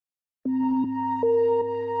Tell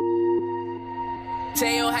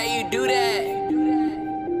how you do that.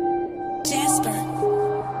 Jasper.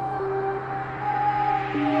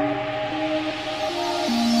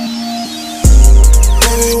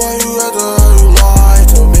 Baby, why you at the you lie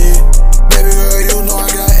to me? Baby girl, you know I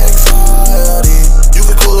got anxiety. You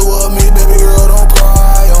can cool it with me, baby girl, don't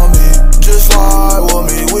cry on me. Just slide with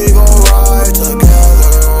me, we gon' ride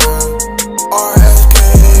together.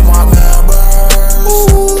 RSK, my members.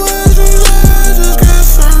 Ooh, just get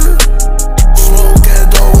served. Smoking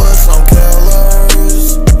dope with some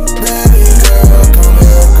killers. Baby girl, come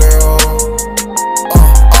here, girl.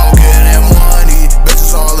 I'm getting money,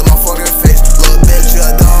 bitches all in my fucking face. Little bitch, you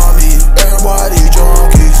a dummy. Everybody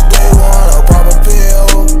junkies, they wanna pop a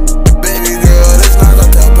pill. Baby girl, it's not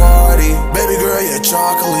like that party. Baby girl, you're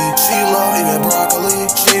chocolate. She love eating broccoli.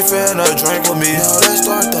 She finna drink with me. Now let's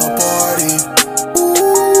start the party.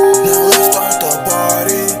 Now let's start the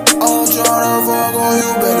party. I'm tryna fuck on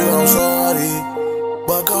you, baby, I'm sorry.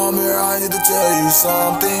 But come here, I need to tell you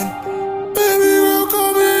something. Baby girl,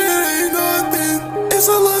 come here, it ain't nothing. It's a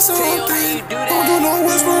little something. Don't do no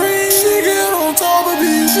whispering. She get on top of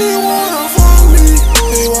me, she wanna